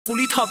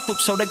Fully topped up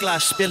so the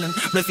glass spilling,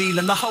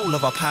 revealing the whole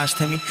of our past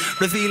to me,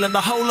 revealing the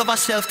whole of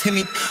ourself to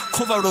me.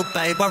 Cover up,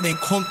 babe, we're in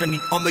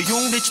company. I'm a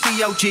young rich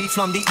D.O.G.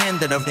 from the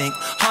end of the ring.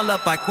 Holla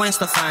back, Gwen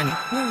Stefani.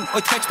 I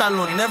text that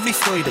line every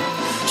Friday.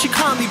 She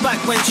call me back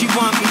when she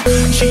want me.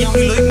 She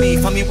only like me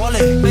for me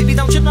wallet. Baby,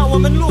 don't you know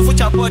I'm in love with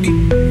your body?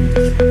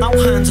 No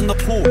hands in the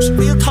purse,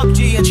 real top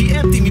G and she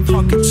empty me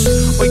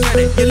pockets. I get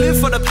it, you live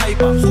for the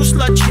paper.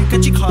 Hustler chick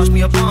and she cost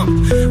me a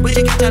bomb. Where'd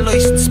you get that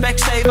license? Spec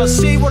saver,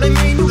 see what I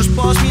mean? You just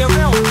boss me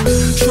around.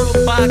 Shut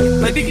up back,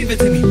 baby give it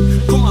to me.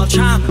 Come on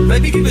charming,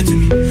 baby give it to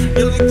me.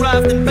 You look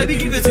grafting, baby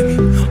give it to me.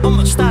 I'm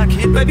a Staar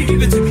kid, baby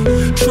give it to me.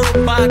 Shut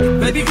up back,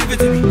 baby give it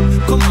to me.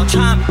 Come on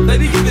charming,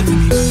 baby give it to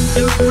me.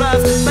 You look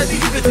grafting,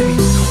 baby give it to me.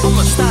 I'm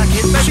a Staar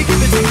kid, baby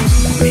give it to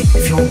me.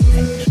 If you want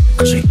me,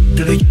 cause I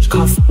did it just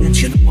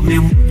confidence, you know what I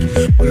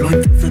mean. We're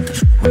like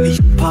different, only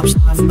pop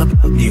star from the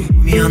block. You with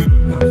me on,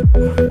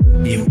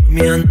 you with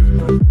me on,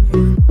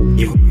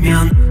 you with me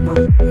on,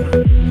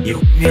 you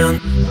with me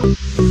on.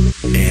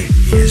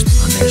 It's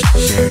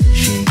unnecessary.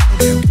 She ain't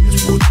gonna do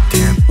this wood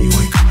damn. You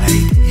ain't gonna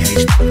hate it,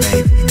 hates the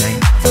baby. They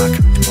ain't never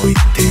got the boy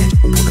dead.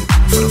 Pull it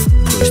for the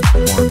push the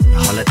one. A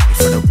holiday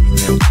for the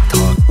weekend.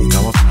 Talk. You go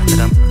off that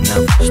I'm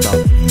never stop.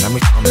 Let me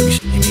come, let me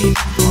see me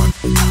on.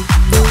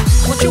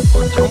 What you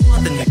want? I don't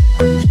want the nigga.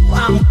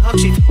 I'm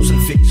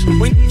oxytocin fix.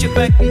 We need you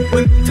back, we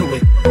need to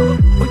it.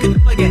 We can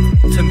never get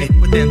intimate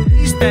with them.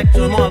 These stacks,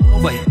 I'm all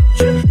over it.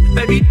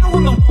 Baby, know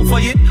I'm the one for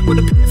you. With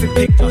a perfect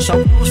picture,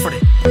 so pose for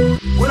it.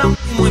 When I'm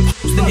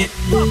posting it,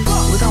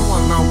 we don't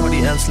want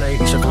nobody else,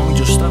 lady, so can we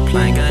just stop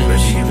playing games?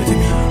 Baby, give it to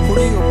me. Put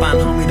in your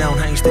band, hold me down,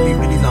 hastily,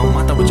 really don't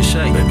matter what you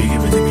say. Baby,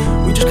 give it to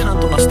me. We just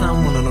can't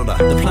understand one another.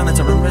 The planets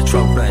are in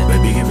retrograde.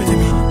 Baby, give it to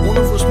me. One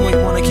of us might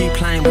wanna keep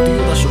playing, but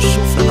the other's just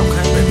suffering,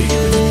 okay? Baby, give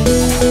it to me.